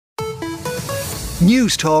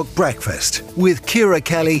News Talk Breakfast with Ciara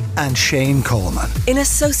Kelly and Shane Coleman. In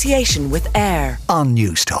association with AIR on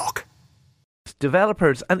News Talk.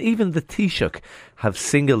 Developers and even the Taoiseach have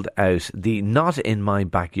singled out the not in my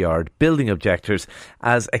backyard building objectors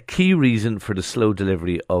as a key reason for the slow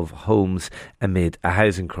delivery of homes amid a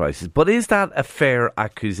housing crisis. But is that a fair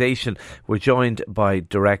accusation? We're joined by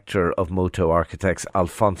Director of Moto Architects,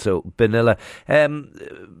 Alfonso Bonilla.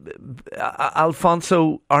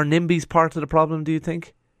 Alfonso, are NIMBYs part of the problem, do you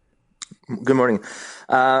think? Good morning.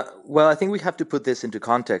 Well, I think we have to put this into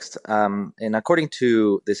context. And according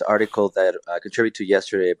to this article that I contributed to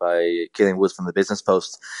yesterday by Killian Woods from the Business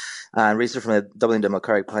Post and research from the Dublin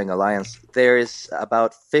Democratic Planning Alliance, there is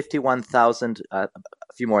about 51,000, a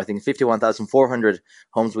few more, I think 51,400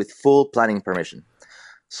 homes with full planning permission.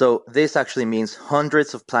 So this actually means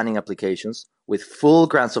hundreds of planning applications with full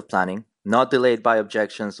grants of planning, not delayed by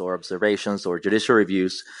objections or observations or judicial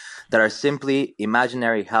reviews, that are simply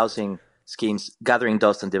imaginary housing schemes gathering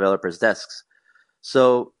dust on developers' desks.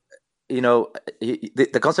 So,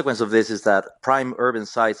 the consequence of this is that prime urban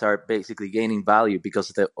sites are basically gaining value because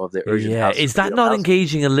of the urgent housing. Is that not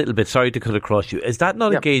engaging a little bit? Sorry to cut across you. Is that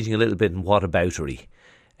not engaging a little bit in whataboutery?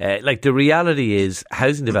 The reality is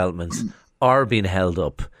housing developments are being held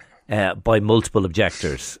up by multiple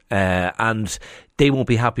objectors, and they won't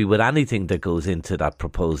be happy with anything that goes into that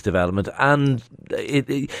proposed development. And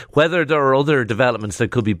whether there are other developments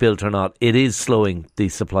that could be built or not, it is slowing the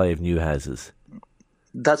supply of new houses.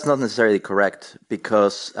 That's not necessarily correct,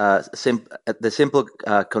 because the simple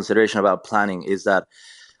consideration about planning is that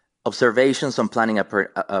observations on planning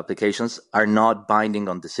applications are not binding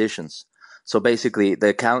on decisions. So basically,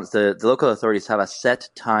 the local authorities have a set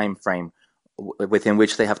time frame within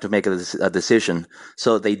which they have to make a decision.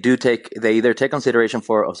 So they either take consideration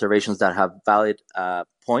for observations that have valid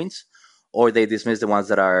points, or they dismiss the ones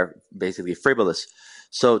that are basically frivolous.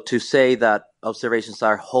 So to say that observations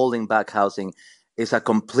are holding back housing is a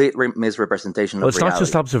complete misrepresentation of reality. Well, it's not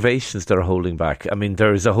just observations that are holding back. I mean,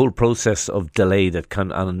 there is a whole process of delay that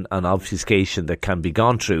can and obfuscation that can be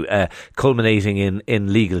gone through, culminating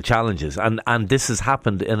in legal challenges. And this has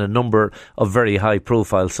happened in a number of very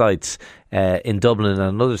high-profile sites in Dublin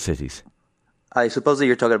and other cities. I suppose that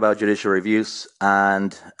you're talking about judicial reviews,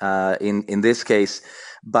 and in this case,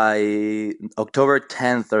 by October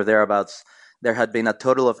 10th or thereabouts, there had been a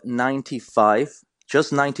total of 95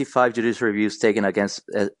 judicial reviews taken against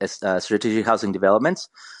strategic housing developments,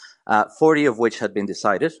 40 of which had been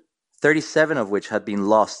decided, 37 of which had been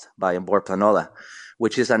lost by Embor Planola,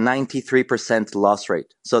 which is a 93% loss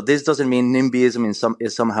rate. So this doesn't mean NIMBYism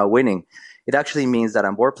is somehow winning. It actually means that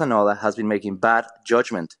Embor Planola has been making bad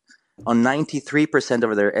judgment on 93%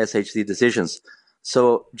 of their SHD decisions.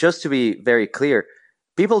 So just to be very clear,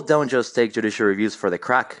 people don't just take judicial reviews for the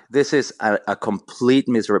crack. This is a complete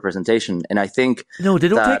misrepresentation. And I think... No, they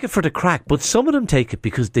don't take it for the crack, but some of them take it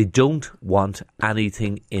because they don't want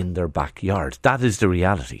anything in their backyard. That is the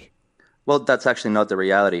reality. Well, that's actually not the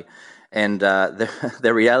reality. And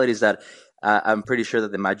the reality is that I'm pretty sure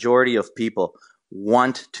that the majority of people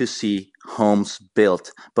want to see homes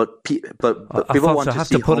built, but people want to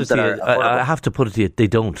see homes that are affordable. I have to put it to you, they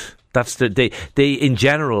don't. They in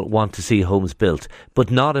general want to see homes built,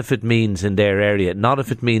 but not if it means in their area, not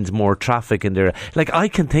if it means more traffic in their... Like, I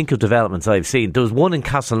can think of developments I've seen. There was one in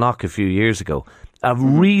Castleknock a few years ago, a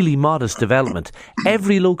really modest development.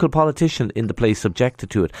 Every local politician in the place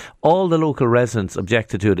objected to it. All the local residents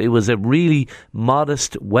objected to it. It was a really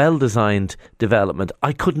modest, well-designed development.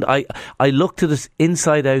 I looked at it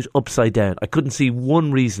inside out, upside down. I couldn't see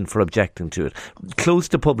one reason for objecting to it. Close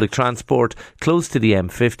to public transport, close to the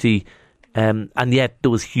M50, and yet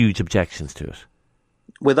there was huge objections to it.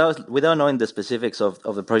 Without knowing the specifics of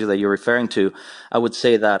the project that you're referring to, I would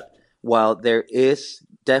say that while there is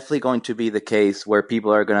definitely going to be the case where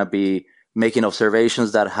people are going to be making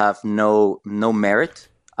observations that have no merit,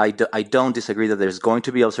 I don't disagree that there's going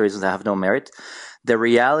to be observations that have no merit. The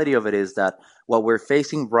reality of it is that what we're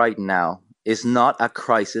facing right now is not a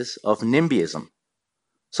crisis of NIMBYism.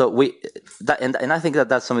 So I think that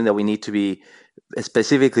that's something that we need to be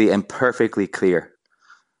specifically and perfectly clear.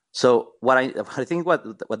 So I think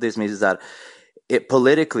what this means is that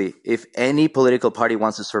politically, if any political party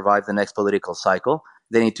wants to survive the next political cycle,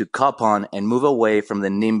 they need to cop on and move away from the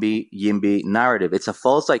NIMBY-YIMBY narrative. It's a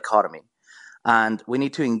false dichotomy. And we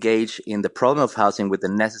need to engage in the problem of housing with the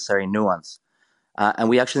necessary nuance. And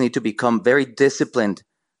we actually need to become very disciplined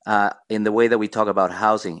in the way that we talk about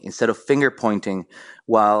housing, instead of finger pointing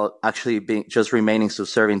while actually just remaining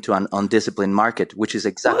subservient to an undisciplined market, which is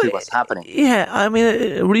exactly what's happening. Yeah, I mean,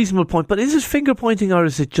 a reasonable point, but is it finger pointing or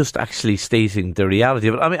is it just actually stating the reality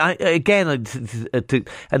of it? I mean,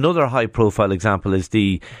 another high profile example is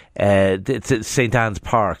the St Anne's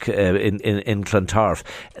Park in Clontarf.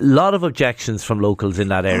 A lot of objections from locals in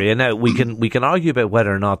that area. Now, we can argue about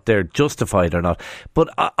whether or not they're justified or not, but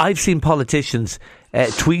I've seen politicians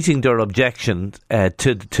tweeting their objection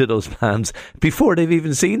to those plans before they've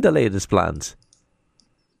even seen the latest plans.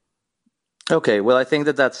 Okay, well, I think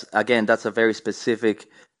that's a very specific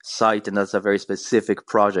site and that's a very specific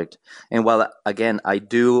project. And while, again, I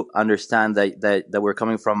do understand that we're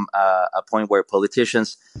coming from a point where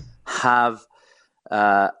politicians have,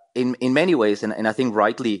 in many ways, and I think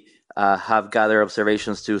rightly, have gathered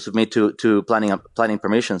observations to submit to planning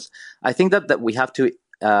permissions, I think that we have to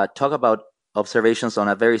talk about observations on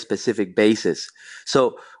a very specific basis.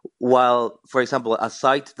 So while, for example, a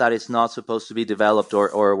site that is not supposed to be developed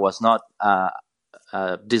or was not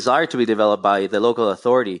desired to be developed by the local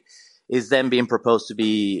authority is then being proposed to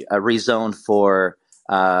be rezoned for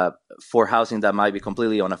housing that might be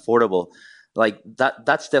completely unaffordable, like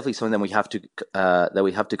that's definitely something that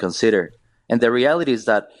we have to consider. And the reality is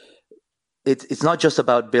that it's not just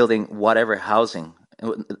about building whatever housing.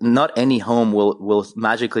 Not any home will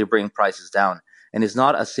magically bring prices down, and it's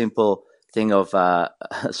not a simple thing of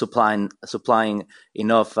supplying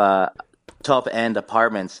enough top end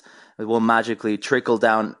apartments that will magically trickle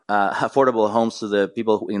down affordable homes to the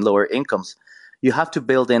people in lower incomes. You have to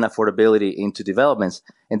build in affordability into developments,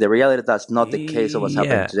 and the reality that's not the case of what's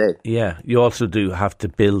happening today. Yeah, you also do have to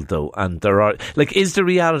build though, and there are is the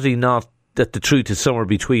reality not that the truth is somewhere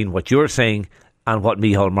between what you're saying and what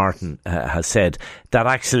Micheál Martin has said, that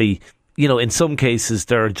actually, in some cases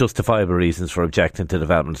there are justifiable reasons for objecting to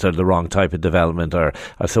developments, or the wrong type of development or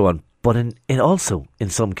so on. But in also, in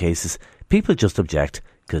some cases, people just object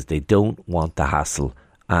because they don't want the hassle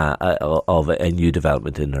of a new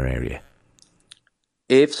development in their area.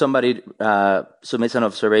 If somebody submits an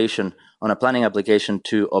observation on a planning application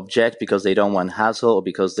to object because they don't want hassle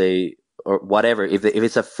or whatever, if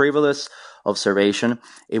it's a frivolous observation,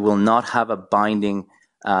 it will not have a binding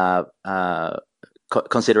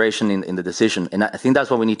consideration in the decision. And I think that's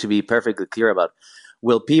what we need to be perfectly clear about.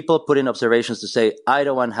 Will people put in observations to say, I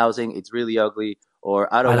don't want housing, it's really ugly,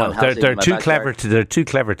 or I don't want housing? They're too clever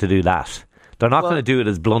to do that. They're not going to do it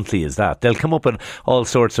as bluntly as that. They'll come up with all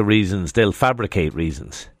sorts of reasons. They'll fabricate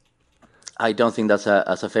reasons. I don't think that's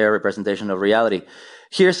a fair representation of reality.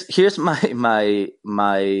 Here's my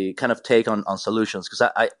kind of take on solutions,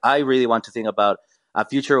 because I really want to think about a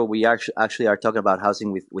future where we actually are talking about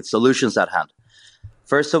housing with solutions at hand.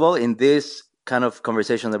 First of all, in this kind of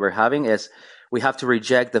conversation that we're having, is we have to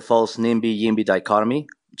reject the false NIMBY-YIMBY dichotomy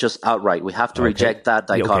just outright. We have to reject that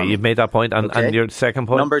dichotomy. Okay, you've made that point. And your second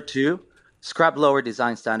point? Number two, scrap lower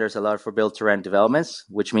design standards allowed for build-to-rent developments,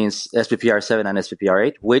 which means SPPR 7 and SPPR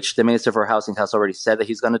 8, which the Minister for Housing has already said that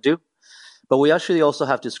he's going to do. But we actually also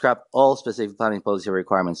have to scrap all specific planning policy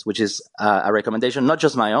requirements, which is a recommendation, not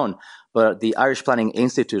just my own, but the Irish Planning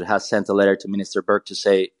Institute has sent a letter to Minister Burke to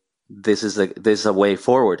say this is a way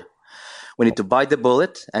forward. We need to bite the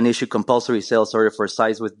bullet and issue compulsory sales order for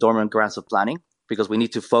sites with dormant grants of planning, because we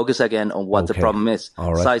need to focus again on what the problem is.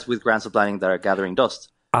 Right. Sites with grants of planning that are gathering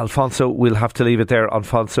dust. Alfonso, we'll have to leave it there.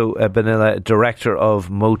 Alfonso Bonilla, Director of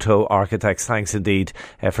Moto Architects, thanks indeed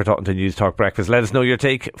for talking to News Talk Breakfast. Let us know your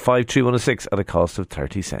take, 53106 at a cost of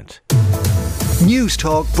 30 cents. News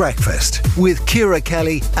Talk Breakfast with Ciara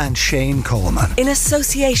Kelly and Shane Coleman. In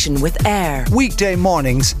association with AIR. Weekday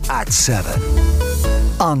mornings at 7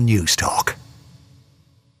 on News Talk.